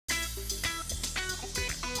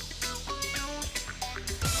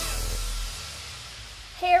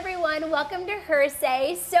Hey everyone, welcome to Her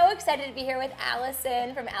Say. So excited to be here with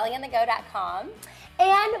Alison from AllieOnTheGo.com.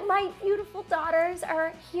 And my beautiful daughters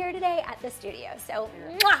are here today at the studio. So,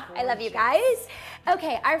 mwah, I love you guys.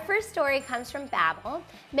 Okay, our first story comes from Babel,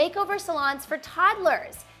 Makeover Salons for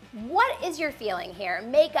Toddlers. What is your feeling here?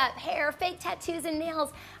 Makeup, hair, fake tattoos, and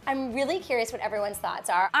nails. I'm really curious what everyone's thoughts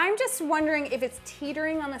are. I'm just wondering if it's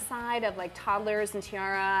teetering on the side of like Toddlers and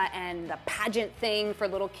Tiara and the pageant thing for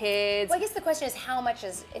little kids. Well, I guess the question is how much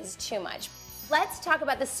is too much? Let's talk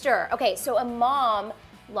about the stir. Okay, so a mom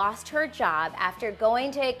lost her job after going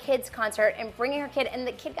to a kid's concert and bringing her kid, and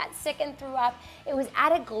the kid got sick and threw up. It was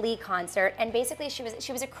at a Glee concert, and basically she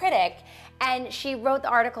was a critic, and she wrote the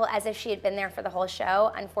article as if she had been there for the whole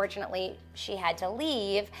show. Unfortunately, she had to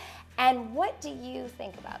leave. And what do you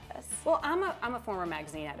think about this? Well, I'm a former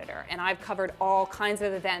magazine editor, and I've covered all kinds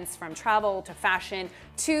of events from travel to fashion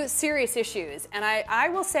to serious issues. And I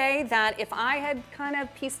will say that if I had kind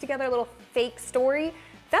of pieced together a little fake story,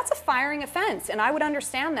 that's a firing offense, and I would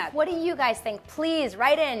understand that. What do you guys think? Please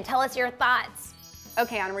write in, tell us your thoughts.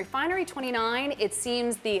 Okay, on Refinery 29, it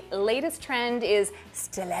seems the latest trend is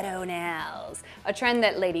stiletto nails, a trend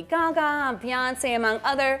that Lady Gaga and Beyonce, among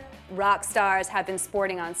other rock stars, have been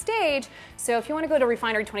sporting on stage. So if you want to go to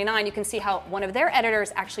Refinery 29, you can see how one of their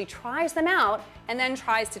editors actually tries them out and then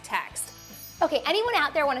tries to text. Okay, anyone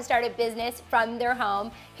out there want to start a business from their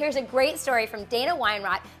home? Here's a great story from Dana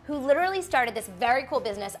Weinrot, who literally started this very cool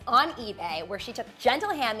business on eBay where she took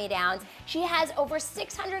gentle hand-me-downs. She has over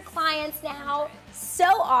 600 clients now. So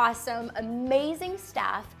awesome, amazing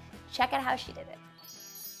stuff. Check out how she did it.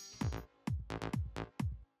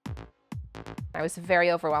 I was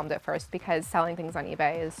very overwhelmed at first because selling things on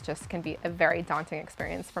eBay can be a very daunting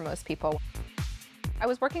experience for most people. I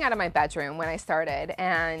was working out of my bedroom when I started,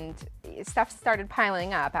 and stuff started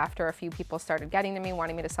piling up after a few people started getting to me,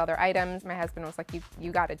 wanting me to sell their items. My husband was like,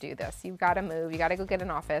 you gotta do this. You gotta move, you gotta go get an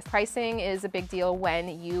office. Pricing is a big deal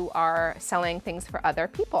when you are selling things for other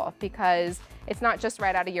people because it's not just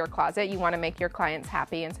right out of your closet. You wanna make your clients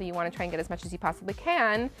happy, and so you wanna try and get as much as you possibly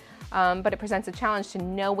can, but it presents a challenge to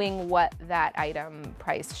knowing what that item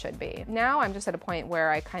price should be. Now I'm just at a point where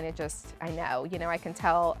I kind of I know, I can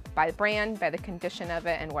tell by the brand, by the condition of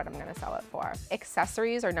it, and what I'm gonna sell it for.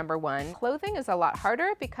 Accessories are number one. Clothing is a lot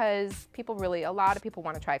harder because a lot of people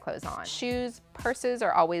want to try clothes on. Shoes, purses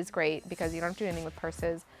are always great because you don't have to do anything with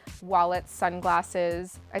purses. Wallets,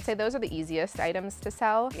 sunglasses, I'd say those are the easiest items to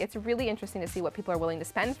sell. It's really interesting to see what people are willing to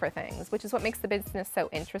spend for things, which is what makes the business so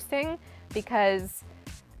interesting, because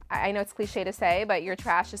I know it's cliche to say, but your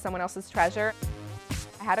trash is someone else's treasure.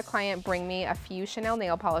 I had a client bring me a few Chanel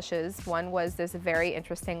nail polishes. One was this very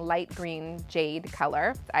interesting light green jade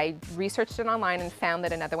color. I researched it online and found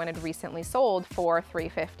that another one had recently sold for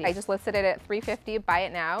 $350. I just listed it at $350, buy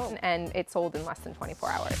it now, and it sold in less than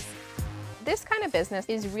 24 hours. This kind of business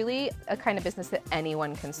is really a kind of business that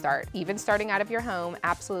anyone can start. Even starting out of your home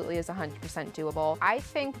absolutely is 100% doable. I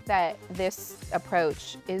think that this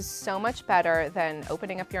approach is so much better than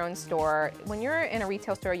opening up your own store. When you're in a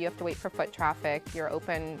retail store, you have to wait for foot traffic. You're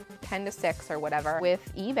open 10 to 6 or whatever. With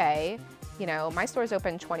eBay, my store's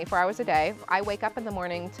open 24 hours a day. I wake up in the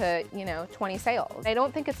morning to, 20 sales. I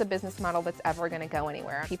don't think it's a business model that's ever gonna go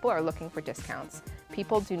anywhere. People are looking for discounts.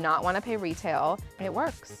 People do not wanna pay retail. It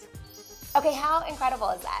works. Okay, how incredible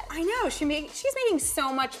is that? I know, she's making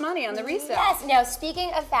so much money on the resale. Yes, now speaking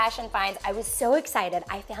of fashion finds, I was so excited.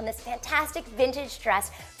 I found this fantastic vintage dress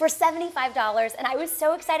for $75, and I was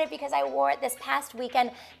so excited because I wore it this past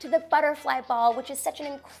weekend to the Butterfly Ball, which is such an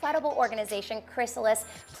incredible organization, Chrysalis.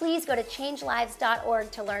 Please go to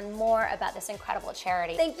changelives.org to learn more about this incredible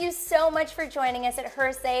charity. Thank you so much for joining us at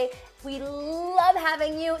Her Say. We love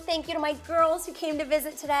having you. Thank you to my girls who came to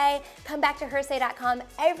visit today. Come back to hersay.com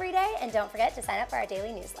every day, and don't forget to sign up for our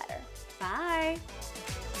daily newsletter. Bye.